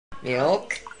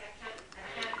Milk.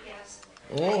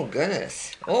 Oh,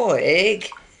 goodness. Oh, egg.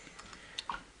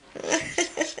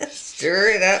 Stir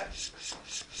it up.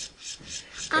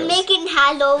 I'm making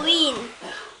Halloween.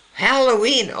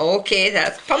 Halloween. Okay,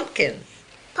 that's pumpkin.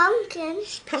 Pumpkin.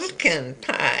 Pumpkin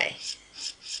pie.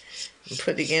 I'm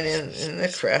putting it in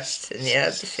the crust. And yeah,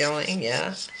 the filling,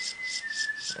 yeah.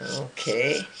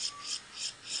 Okay.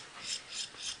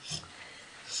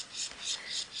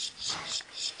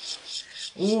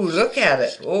 Ooh, look at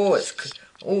it. Oh, it's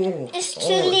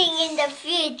Chilling in the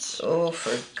fridge. Oh,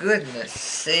 for goodness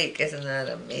sake, isn't that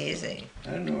amazing?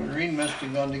 I don't know, Noreen must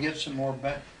have gone to get some more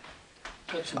back.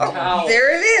 Oh,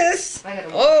 there it is.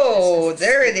 Oh,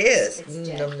 there it is.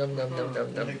 Num, num, num, num, num,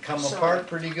 Did num. it come apart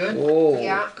pretty good? Oh,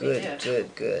 Yeah,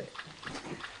 good.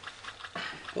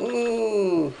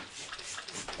 Ooh.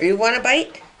 You want a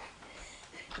bite?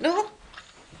 No?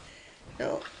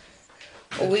 No?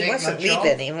 Oh, we Take mustn't much leave off?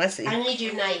 any, must we? I need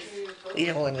your knife. We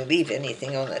don't want to leave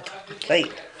anything on the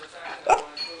plate. Oh,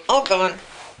 all gone.